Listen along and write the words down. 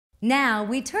Now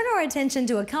we turn our attention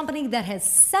to a company that has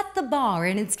set the bar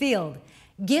in its field.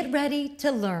 Get ready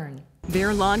to learn.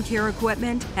 Their lawn care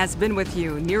equipment has been with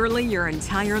you nearly your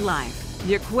entire life.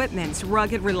 The equipment's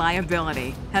rugged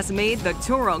reliability has made the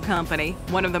Toro company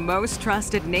one of the most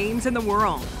trusted names in the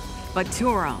world. But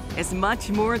Toro is much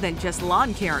more than just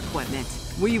lawn care equipment.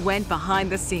 We went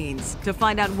behind the scenes to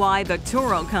find out why the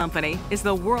Toro company is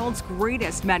the world's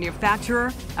greatest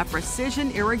manufacturer of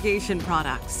precision irrigation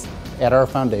products. At our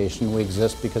foundation, we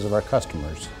exist because of our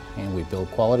customers, and we build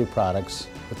quality products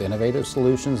with innovative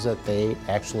solutions that they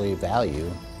actually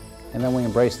value, and then we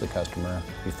embrace the customer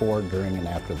before, during, and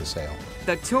after the sale.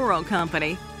 The Toro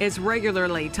company is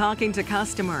regularly talking to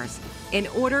customers in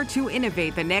order to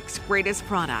innovate the next greatest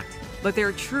product. But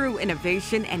their true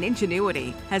innovation and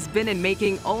ingenuity has been in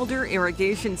making older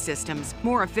irrigation systems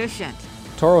more efficient.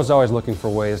 Toro is always looking for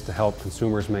ways to help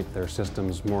consumers make their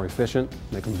systems more efficient,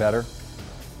 make them better.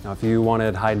 Now, if you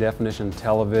wanted high-definition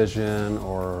television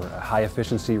or a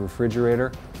high-efficiency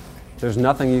refrigerator, there's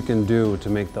nothing you can do to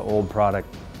make the old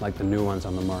product like the new ones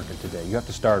on the market today. You have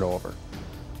to start over.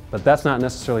 But that's not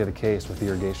necessarily the case with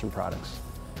irrigation products.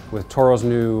 With Toro's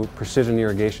new precision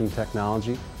irrigation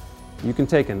technology, you can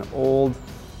take an old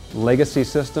legacy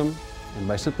system, and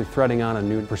by simply threading on a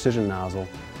new precision nozzle,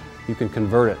 you can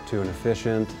convert it to an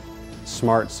efficient,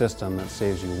 smart system that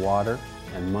saves you water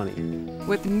and money.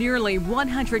 With nearly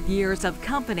 100 years of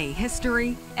company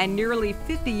history and nearly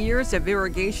 50 years of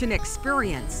irrigation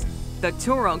experience, the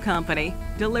Toro company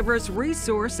delivers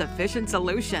resource-efficient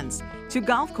solutions to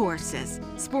golf courses,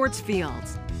 sports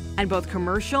fields, and both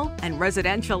commercial and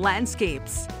residential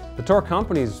landscapes. The Toro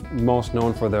company is most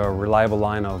known for the reliable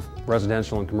line of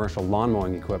residential and commercial lawn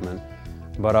mowing equipment,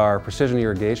 but our precision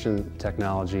irrigation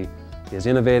technology is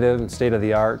innovative and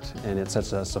state-of-the-art, and it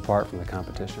sets us apart from the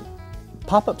competition.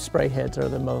 Pop-up spray heads are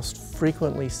the most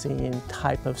frequently seen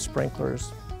type of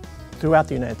sprinklers throughout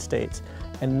the United States,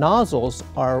 and nozzles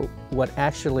are what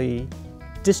actually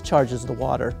discharges the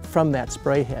water from that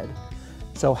spray head.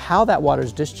 So how that water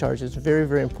is discharged is very,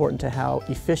 very important to how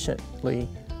efficiently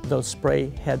those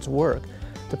spray heads work.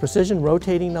 The precision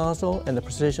rotating nozzle and the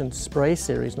precision spray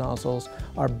series nozzles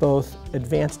are both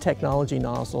advanced technology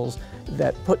nozzles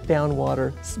that put down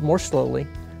water more slowly,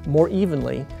 more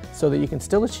evenly, so that you can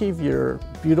still achieve your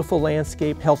beautiful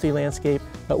landscape, healthy landscape,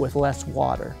 but with less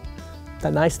water.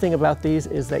 The nice thing about these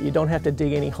is that you don't have to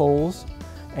dig any holes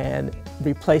and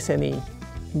replace any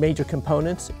major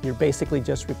components. You're basically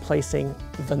just replacing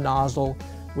the nozzle,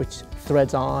 which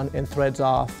threads on and threads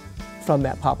off from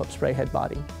that pop-up spray head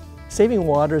body. Saving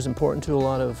water is important to a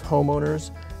lot of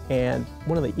homeowners, and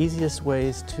one of the easiest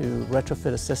ways to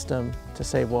retrofit a system to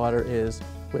save water is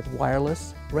with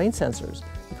wireless rain sensors.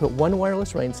 You put one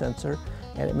wireless rain sensor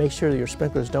and it makes sure that your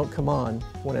sprinklers don't come on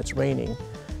when it's raining.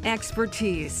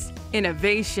 Expertise,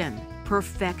 innovation,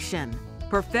 perfection.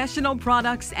 Professional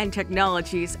products and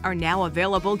technologies are now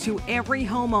available to every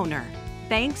homeowner.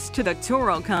 Thanks to the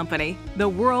Toro company, the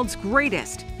world's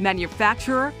greatest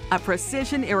manufacturer of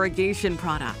precision irrigation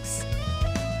products.